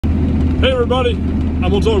Hey everybody, I'm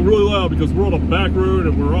gonna talk really loud because we're on a back road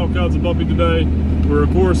and we're all kinds of bumpy today. We're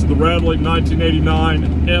of course the rattling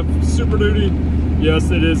 1989 F-superduty.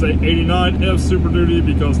 Yes, it is a 89 F-superduty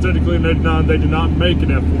because technically in 89 they did not make an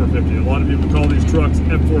F450. A lot of people call these trucks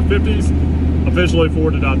F450s. Officially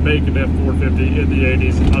Ford did not make an F450 in the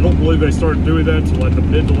 80s. I don't believe they started doing that until like the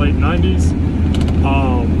mid to late 90s.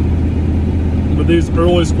 But these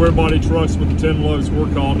early square body trucks with the 10 lugs were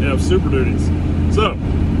called F-superduties. So,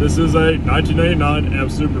 this is a 1989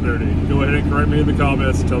 F-superduty. Go ahead and correct me in the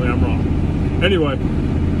comments and tell me I'm wrong. Anyway,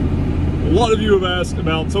 a lot of you have asked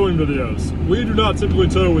about towing videos. We do not typically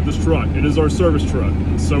tow with this truck. It is our service truck.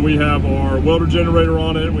 So we have our welder generator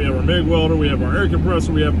on it, we have our MIG welder, we have our air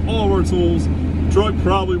compressor, we have all of our tools. The truck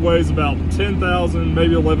probably weighs about 10,000,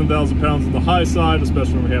 maybe 11,000 pounds on the high side,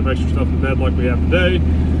 especially when we have extra stuff in the bed like we have today.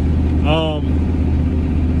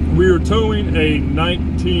 We are towing a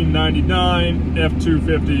 1999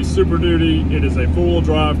 F-250 Super Duty. It is a four-wheel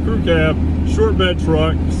drive crew cab, short bed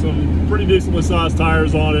truck, some pretty decently sized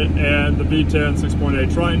tires on it, and the V10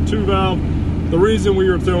 6.8 Triton 2 valve. The reason we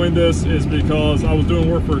are towing this is because I was doing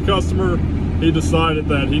work for a customer. He decided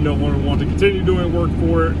that he no longer wanted to continue doing work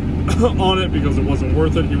for it on it because it wasn't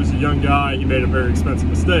worth it. He was a young guy. He made a very expensive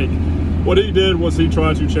mistake. What he did was he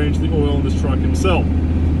tried to change the oil in this truck himself.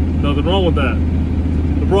 Nothing wrong with that.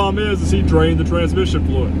 The problem is he drained the transmission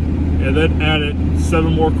fluid and then added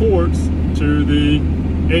 7 more quarts to the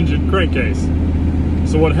engine crankcase.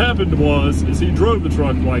 So what happened was he drove the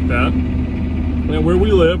truck like that, and where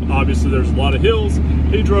we live, obviously there's a lot of hills.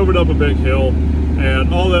 He drove it up a big hill,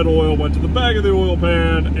 and all that oil went to the back of the oil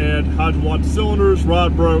pan, and hydrolocked cylinders,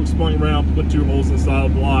 rod broke, spun around, put 2 holes inside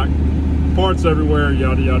the block, parts everywhere,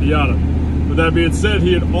 yada yada yada. With that being said,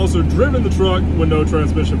 he had also driven the truck with no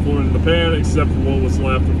transmission fluid in the pan, except for what was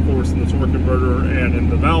left, of course, in the torque converter and in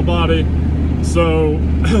the valve body. So,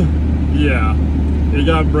 yeah, he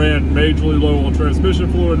got ran majorly low on transmission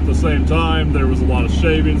fluid at the same time. There was a lot of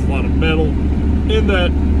shavings, a lot of metal in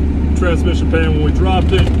that transmission pan when we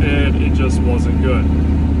dropped it, and it just wasn't good.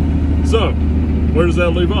 So, where does that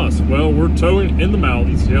leave us? Well, we're towing in the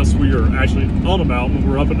mountains. Yes, we are actually on a mountain.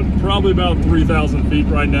 We're up into probably about 3,000 feet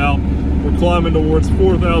right now. We're climbing towards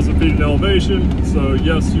 4,000 feet in elevation. So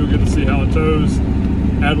yes, you'll get to see how it tows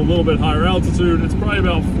at a little bit higher altitude. It's probably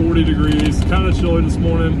about 40 degrees, kind of chilly this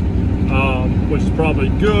morning, which is probably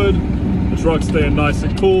good. The truck's staying nice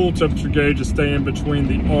and cool. Temperature gauge is staying between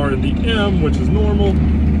the R and the M, which is normal.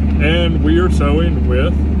 And we are towing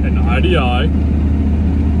with an IDI.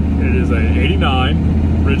 It is a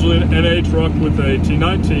 89, originally an NA truck with a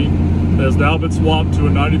T19 that has now been swapped to a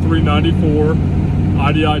 93-94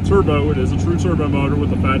 IDI turbo. It is a true turbo motor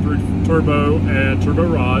with a factory turbo and turbo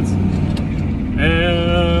rods,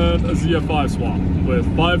 and a ZF5 swap with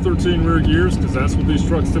 513 rear gears, because that's what these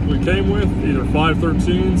trucks typically came with, either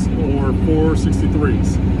 513s or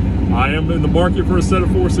 463s. I am in the market for a set of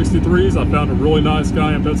 463s. I found a really nice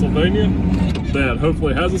guy in Pennsylvania that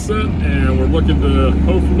hopefully has a set, and we're looking to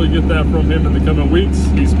hopefully get that from him in the coming weeks.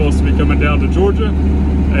 He's supposed to be coming down to Georgia,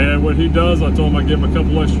 and when he does, I told him I'd give him a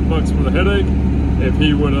couple extra bucks for the headache if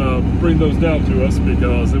he would bring those down to us,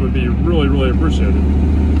 because it would be really, really appreciated.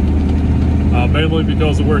 Mainly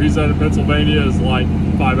because of where he's at in Pennsylvania is like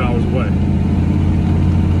 5 hours away.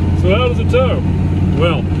 So how does it tow?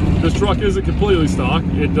 Well, this truck isn't completely stock.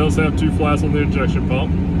 It does have 2 flats on the injection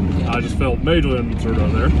pump. I just felt majorly in the turbo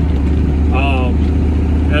there.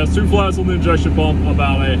 It has 2 flats on the injection pump,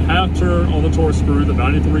 about a half turn on the torque screw. The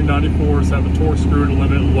 93-94s have a torque screw to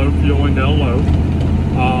limit low fueling down low.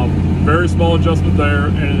 Very small adjustment there,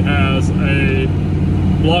 and it has a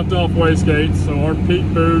blocked off wastegate, so our peak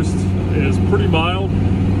boost is pretty mild.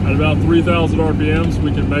 At about 3,000 RPMs,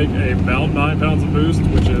 we can make about 9 pounds of boost,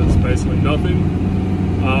 which is basically nothing.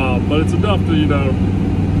 But it's enough to, you know,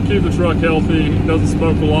 keep the truck healthy. It doesn't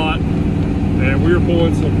smoke a lot, and we are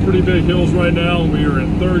pulling some pretty big hills right now. We are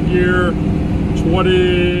in 3rd gear,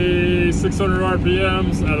 2,600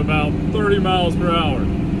 RPMs at about 30 miles per hour.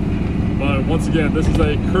 But once again, this is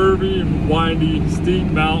a curvy, windy, steep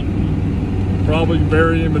mountain, probably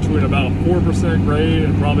varying between about a 4% grade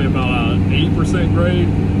and probably about an 8% grade.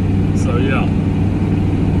 So yeah.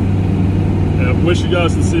 And I wish you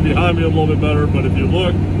guys could see behind me a little bit better, but if you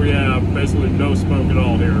look, we have basically no smoke at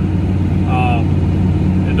all here.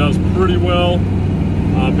 It does pretty well.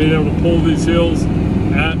 Being able to pull these hills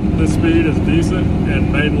at this speed is decent,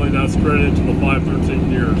 and mainly that's credited to the 513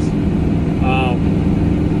 gears.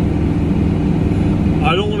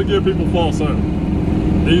 I don't want to give people false hope.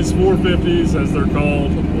 These 450s, as they're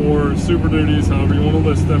called, or Super Duties, however you want to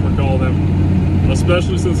list them or call them,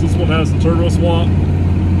 especially since this one has the turbo swap,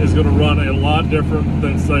 is going to run a lot different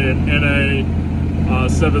than, say, an NA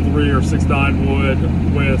 7.3 or 6.9 would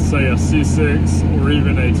with, say, a C6 or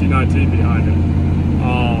even a T19 behind it.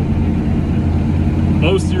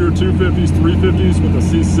 Most of your 250s, 350s with a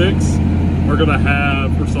C6 are going to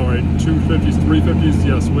have, or sorry, 250s, 350s,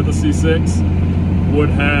 yes, with a C6 would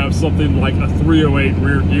have something like a 308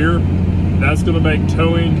 rear gear. That's going to make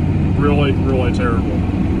towing really, really terrible,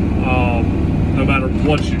 no matter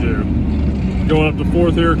what you do. Going up to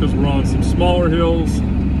 4th here because we're on some smaller hills.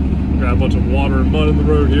 Got a bunch of water and mud in the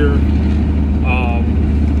road here.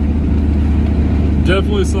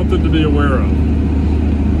 Definitely something to be aware of.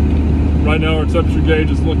 Right now our temperature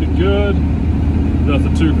gauge is looking good.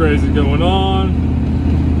 Nothing too crazy going on.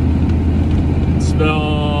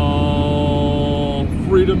 Smell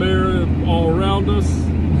freedom air all around us.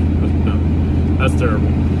 That's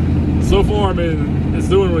terrible. So far, I mean, it's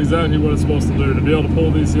doing exactly what it's supposed to do. To be able to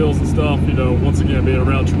pull these hills and stuff, you know, once again, being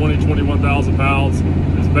around 21,000 pounds,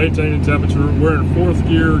 is maintaining temperature. We're in 4th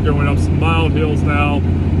gear, going up some mild hills now,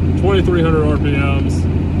 2,300 RPMs,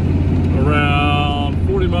 around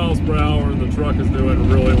 40 miles per hour. The truck is doing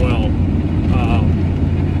really well.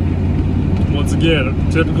 Once again,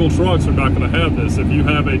 typical trucks are not going to have this. If you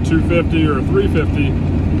have a 250 or a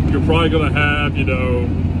 350, you're probably going to have, you know,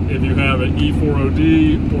 if you have an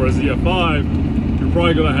E40D or a ZF5, you're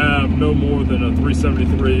probably going to have no more than a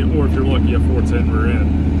 373, or if you're lucky, a 410 rear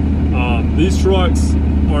end. These trucks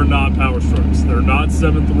are not power strokes. They're not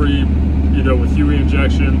 7.3, you know, with Huey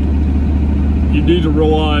injection. You need to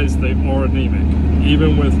realize they are anemic.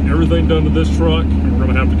 Even with everything done to this truck, and we're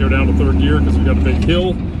going to have to go down to 3rd gear because we've got a big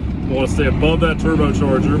hill. We want to stay above that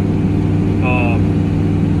turbocharger.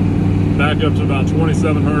 Back up to about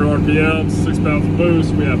 2,700 RPMs, 6 pounds of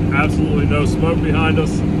boost. We have absolutely no smoke behind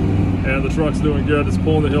us, and the truck's doing good. It's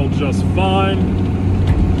pulling the hill just fine.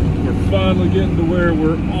 We're finally getting to where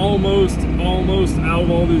we're almost out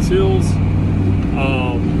of all these hills.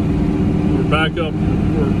 We're back up,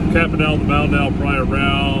 we're capping out the mountain now, probably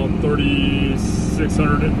around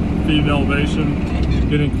 3,600 feet in elevation,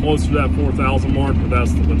 getting closer to that 4,000 mark, but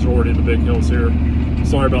that's the majority of the big hills here.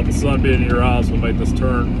 Sorry about the sun being in your eyes. We'll make this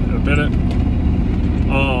turn in a minute.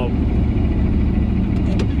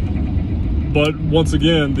 But once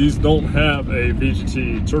again, these don't have a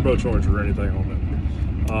VGT turbocharger or anything on them.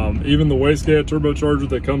 Even the wastegate turbocharger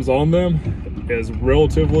that comes on them is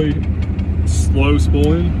relatively slow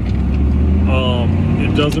spooling.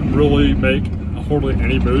 It doesn't really make hardly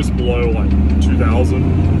any boost below like 2,000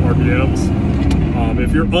 RPMs.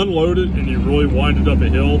 If you're unloaded and you really wind it up a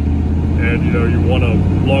hill, and you know you want to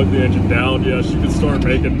lug the engine down, yes, you can start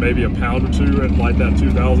making maybe a pound or two at like that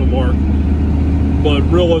 2,000 mark. But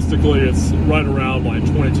realistically, it's right around like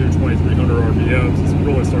 2,200–2,300 RPMs. It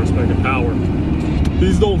really starts making power.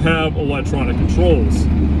 These don't have electronic controls,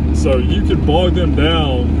 so you can bog them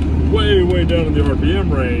down way down in the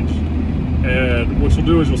RPM range. And what you'll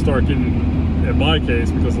do is you'll start getting, in my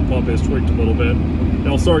case, because the pump is tweaked a little bit,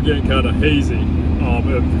 it'll start getting kind of hazy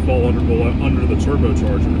if you fall under the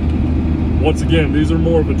turbocharger. Once again, these are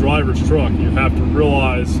more of a driver's truck. You have to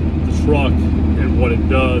realize the truck and what it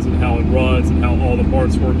does and how it runs and how all the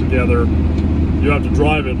parts work together. You have to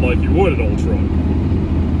drive it like you would an old truck.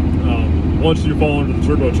 Once you fall under the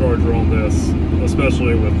turbocharger on this,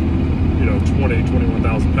 especially with, you know,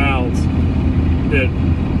 21,000 pounds,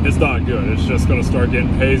 it's not good. It's just going to start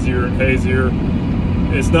getting hazier and hazier.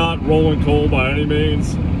 It's not rolling coal by any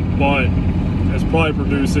means, but it's probably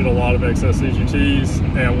producing a lot of excess EGTs.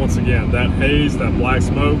 And once again, that haze, that black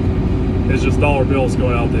smoke, is just dollar bills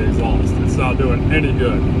going out the exhaust. It's not doing any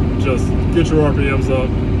good. Just get your RPMs up,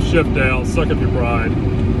 shift down, suck up your pride,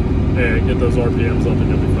 and get those RPMs up and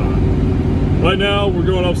you'll be fine. Right now, we're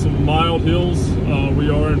going up some mild hills. We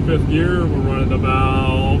are in 5th gear. We're running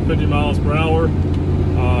about 50 miles per hour,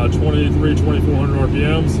 2,400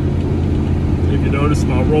 RPMs. If you notice, if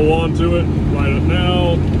I roll onto it right up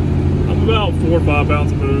now, I'm about 4 or 5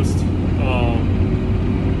 pounds of boost.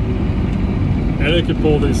 And it can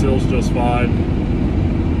pull these hills just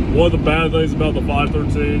fine. One of the bad things about the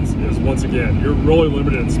 513s is, once again, you're really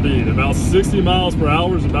limited in speed. About 60 miles per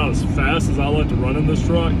hour is about as fast as I like to run in this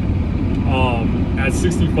truck. At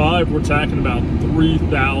 65, we're tacking about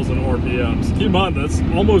 3,000 RPMs. Keep in mind, that's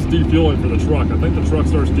almost defueling for the truck. I think the truck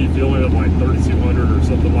starts defueling at like 3,200 or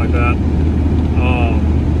something like that.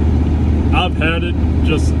 I've had it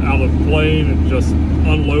just out of plane and just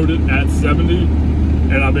unloaded at 70.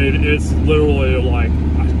 And I mean, it's literally like,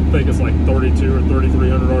 I think it's like 32 or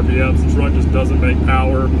 3,300 RPMs. The truck just doesn't make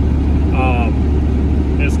power.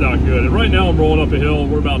 It's not good. And right now I'm rolling up a hill.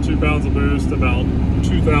 We're about 2 pounds of boost, about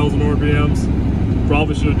 2,000 RPMs.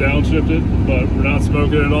 Probably should have downshifted, but we're not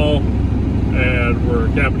smoking at all, and we're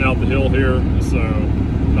capping out the hill here, so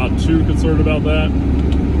not too concerned about that.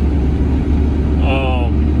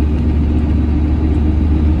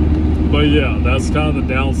 But yeah, that's kind of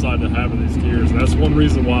the downside to having these gears. And that's one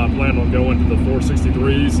reason why I plan on going to the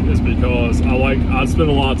 463s, is because I spend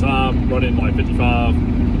a lot of time running like 55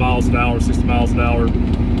 miles an hour, 60 miles an hour,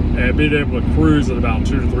 and being able to cruise at about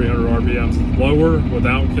 200 to 300 RPMs lower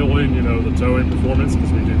without killing, you know, the towing performance,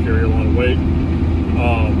 because we do carry a lot of weight,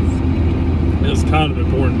 is kind of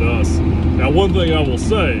important to us. Now, one thing I will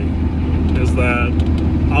say is that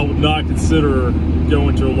I would not consider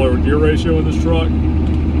going to a lower gear ratio in this truck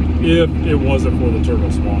if it wasn't for the turbo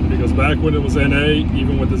swap, because back when it was NA,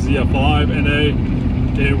 even with the ZF5 NA,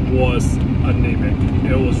 it was anemic.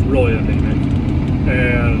 It was really anemic,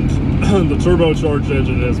 and the turbocharged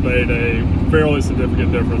engine has made a fairly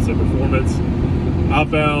significant difference in performance. I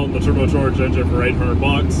found the turbocharged engine for 800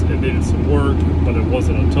 bucks. It needed some work, but it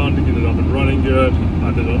wasn't a ton to get it up and running good.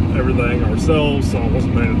 I did everything ourselves, so I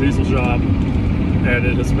wasn't paying a diesel shop, and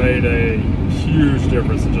it has made a huge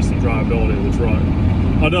difference in just the drivability of the truck.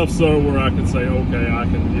 Enough so where I can say, okay, I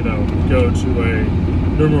can, you know, go to a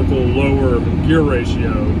numerical lower gear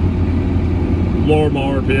ratio, lower my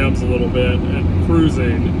RPMs a little bit, and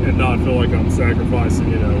cruising, and not feel like I'm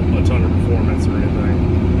sacrificing, you know, a ton of performance or anything.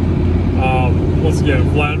 Once again,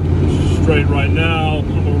 flat straight right now. I'm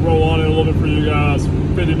gonna roll on it a little bit for you guys.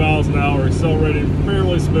 50 miles an hour, accelerating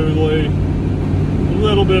fairly smoothly. A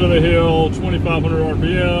little bit of a hill, 2,500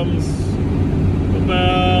 RPMs.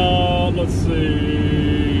 About, let's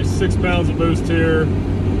see, 6 pounds of boost here.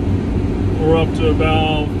 We're up to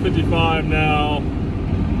about 55 now.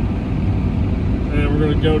 And we're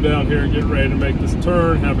gonna go down here and get ready to make this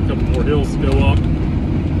turn, have a couple more hills to go up.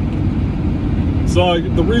 So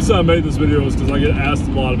the reason I made this video is because I get asked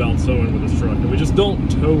a lot about towing with this truck, and we just don't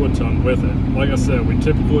tow a ton with it. Like I said, we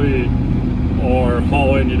typically are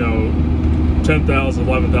hauling, you know, 10,000,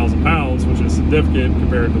 11,000 pounds, which is significant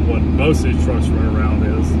compared to what most of these trucks run around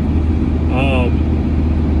is.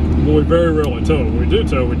 But we very rarely tow. When we do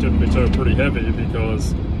tow, we typically tow pretty heavy,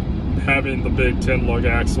 because having the big 10 lug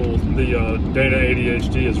axle, the Dana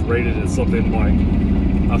ADHD is rated at something like,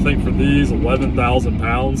 I think for these, 11,000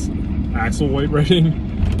 pounds axle weight rating,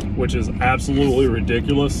 which is absolutely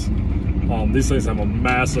ridiculous. These things have a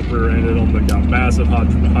massive rear end in them. They've got massive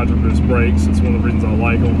hydro boost brakes. It's one of the reasons I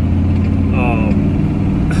like them.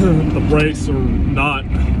 The brakes are not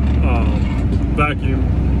vacuum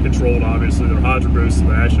controlled, obviously. They're hydro boost, so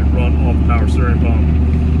they actually run off the power steering pump,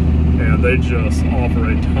 and they just offer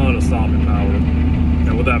a ton of stopping power.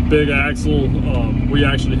 And with that big axle, we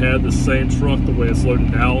actually had the same truck the way it's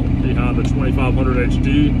loaded now behind the 2500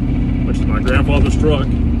 HD, which is my grandfather's truck,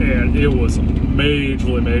 and it was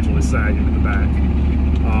majorly sagging in the back.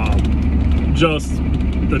 Just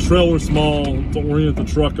the trailer's small. To orient the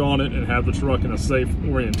truck on it and have the truck in a safe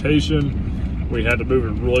orientation, we had to move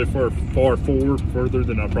it really far forward, further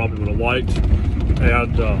than I probably would have liked,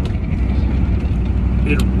 and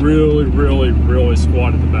it really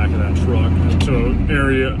squatted the back of that truck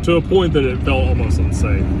to a point that it felt almost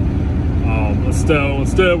unsafe.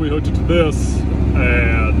 Instead we hooked it to this,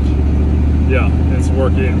 and yeah, it's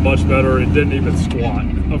working much better. It didn't even squat.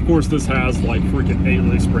 Of course, this has like freaking 8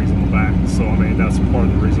 leaf springs on the back, so I mean, that's part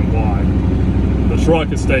of the reason why. The truck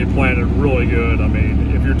has stayed planted really good. I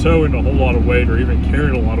mean, if you're towing a whole lot of weight, or even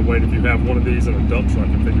carrying a lot of weight, if you have one of these in a dump truck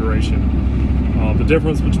configuration, the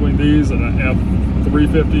difference between these and an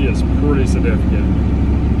F-350 is pretty significant.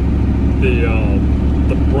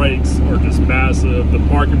 The brakes are just massive. The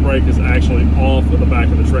parking brake is actually off at the back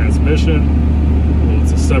of the transmission. Well,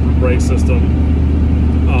 it's a separate brake system.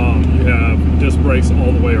 You have disc brakes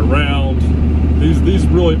all the way around. These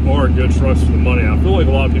really are good trucks for the money. I feel like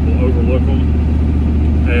a lot of people overlook them,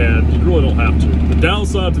 and you really don't have to. The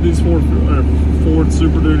downside to these Ford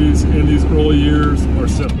Super Duties in these early years are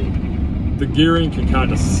simple. The gearing can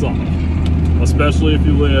kind of suck, especially if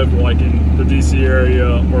you live like in the DC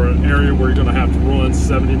area, or an area where you're going to have to run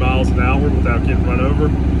 70 miles an hour without getting run over.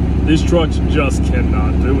 These trucks just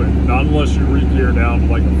cannot do it, not unless you re-gear down to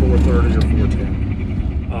like a 430 or 410.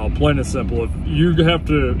 Plain and simple.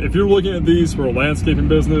 If you're looking at these for a landscaping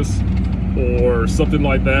business or something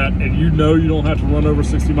like that, and you know you don't have to run over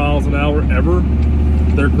 60 miles an hour ever,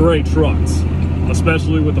 they're great trucks.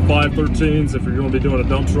 Especially with the 513s. If you're going to be doing a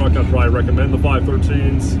dump truck, I'd probably recommend the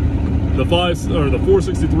 513s. The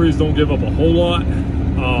 463s don't give up a whole lot.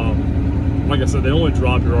 Like I said, they only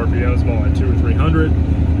drop your RPMs by like 200 or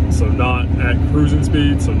 300, so not at cruising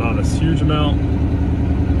speed, so not a huge amount.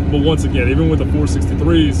 But once again, even with the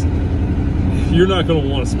 463s, you're not going to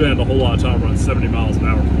want to spend a whole lot of time running 70 miles an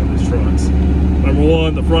hour for one of these trucks. Number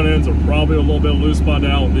one, the front ends are probably a little bit loose by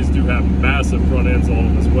now, and these do have massive front ends on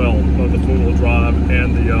them as well, both the four-wheel drive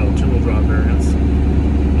and the two-wheel drive variants.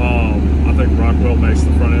 I think Rockwell makes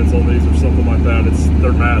the front ends on these or something like that.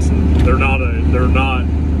 They're massive. They're not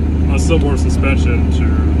a similar suspension to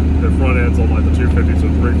the front ends on like the 250s or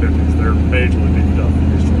 350s. They're majorly beefed up in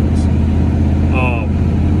these trucks.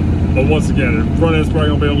 But once again, the front end's probably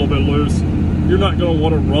going to be a little bit loose. You're not going to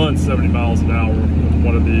want to run 70 miles an hour with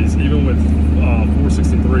one of these, even with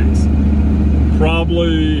 463s.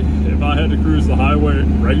 Probably, if I had to cruise the highway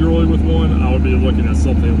regularly with one, I would be looking at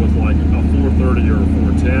something with like a 430 or a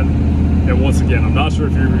 410. And once again, I'm not sure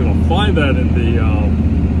if you're going to find that in the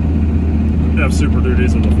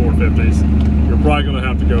F-superduties or the 450s. You're probably going to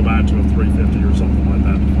have to go back to a 350 or something like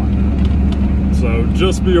that to find that. So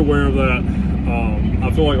just be aware of that. I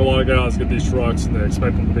feel like a lot of guys get these trucks and they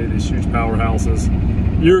expect them to be these huge powerhouses.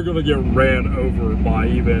 You're going to get ran over by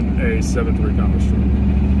even a 7.3 power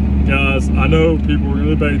stroke. Guys, I know people are going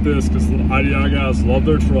to debate this because the IDI guys love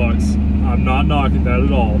their trucks. I'm not knocking that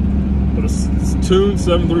at all. But a tuned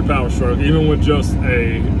 7.3 power stroke, even with just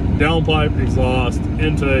a downpipe, exhaust,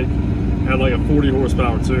 intake, and like a 40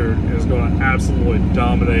 horsepower tune, is going to absolutely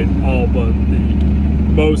dominate all but the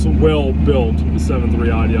most well-built 7.3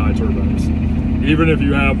 IDI turbos. Even if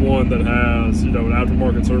you have one that has, you know, an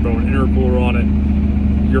aftermarket turbo and intercooler on it,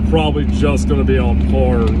 you're probably just going to be on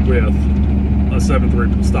par with a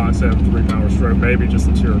 7.3 stock 7.3 power stroke, maybe just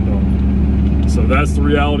a tier above. So that's the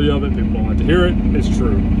reality of it. People don't like to hear it. It's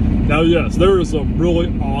true. Now, yes, there is some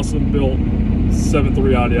really awesome built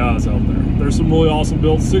 7.3 IDIs out there. There's some really awesome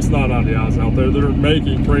built 6.9 IDIs out there that are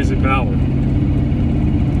making crazy power.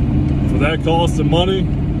 For that cost and money,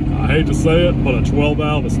 I hate to say it, but a 12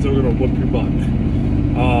 valve is still going to whoop your butt.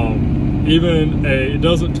 It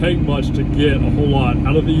doesn't take much to get a whole lot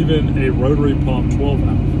out of even a rotary pump 12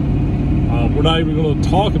 valve. We're not even going to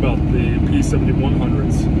talk about the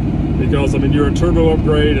P7100s because, I mean, you're a turbo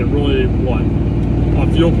upgrade and really, what, a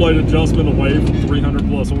fuel plate adjustment away from 300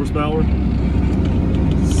 plus horsepower,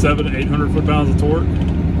 700 to 800 foot-pounds of torque.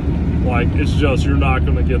 Like, it's just, you're not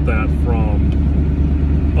going to get that from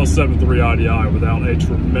a 7.3 IDI without a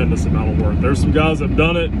tremendous amount of work. There's some guys that have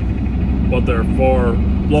done it, but they're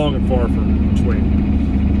long and far from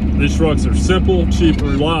between. These trucks are simple, cheap, and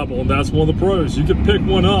reliable, and that's one of the pros. You can pick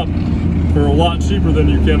one up for a lot cheaper than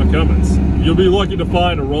you can a Cummins. You'll be lucky to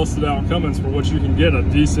find a rusted out Cummins for what you can get a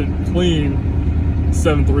decent, clean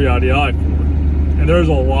 7.3 IDI for. And there's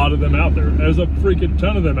a lot of them out there. There's a freaking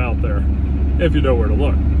ton of them out there, if you know where to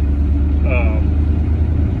look.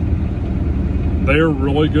 They are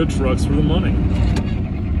really good trucks for the money.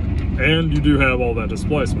 And you do have all that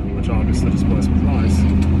displacement, which obviously displacement is nice.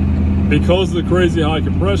 Because of the crazy high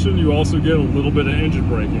compression, you also get a little bit of engine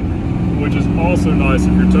braking, which is also nice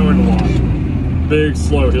if you're towing a lot. Big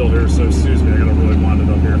slow hill here, so excuse me, I gotta really wind it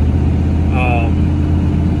up here.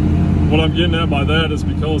 What I'm getting at by that is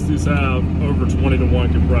because these have over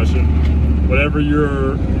 20-to-1 compression, whenever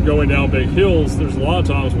you're going down big hills, there's a lot of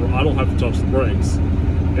times where I don't have to touch the brakes.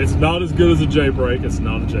 It's not as good as a J brake. It's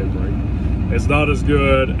not a J brake. It's not as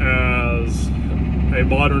good as a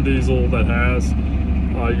modern diesel that has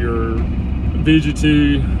your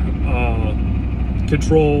VGT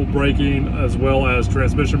control braking as well as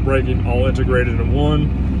transmission braking all integrated in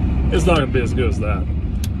one. It's not going to be as good as that.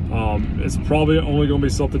 It's probably only going to be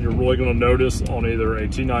something you're really going to notice on either a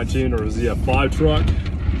T19 or a ZF5 truck,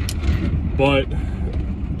 but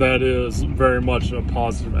that is very much a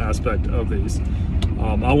positive aspect of these.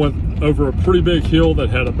 I went over a pretty big hill that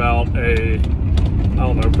had about I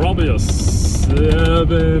don't know, probably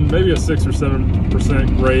maybe a 6 or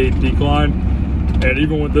 7% grade decline. And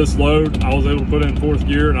even with this load, I was able to put it in 4th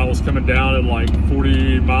gear and I was coming down at like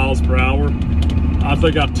 40 miles per hour. I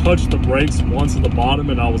think I touched the brakes once at the bottom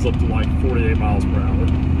and I was up to like 48 miles per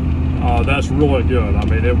hour. That's really good. I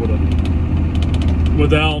mean, it would have,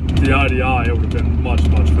 without the IDI, it would have been much,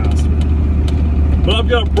 much faster. But I've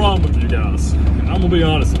got a problem with you guys. I'm gonna be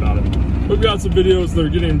honest about it. We've got some videos that are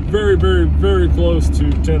getting very, very, very close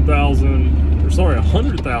to 10,000, or sorry,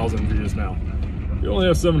 100,000 views now. We only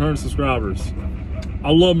have 700 subscribers.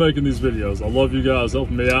 I love making these videos. I love you guys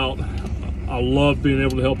helping me out. I love being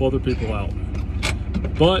able to help other people out.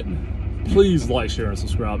 But please like, share, and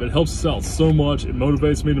subscribe. It helps us out so much. It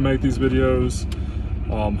motivates me to make these videos.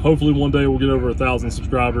 Hopefully one day we'll get over 1,000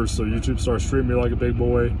 subscribers so YouTube starts treating me like a big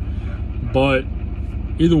boy. But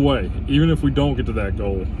either way, even if we don't get to that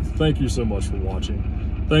goal, thank you so much for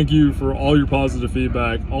watching. Thank you for all your positive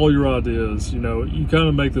feedback, all your ideas. You know, you kind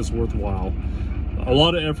of make this worthwhile. A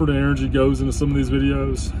lot of effort and energy goes into some of these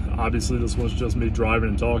videos. Obviously this one's just me driving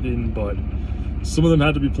and talking, but some of them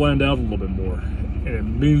had to be planned out a little bit more. And it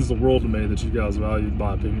means the world to me that you guys valued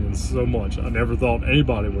my opinions so much. I never thought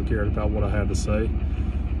anybody would care about what I had to say,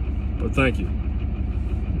 but thank you.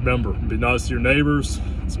 Remember, be nice to your neighbors.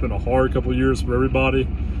 It's been a hard couple of years for everybody.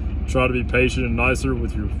 Try to be patient and nicer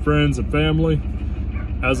with your friends and family.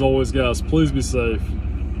 As always, guys, please be safe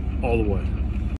all the way.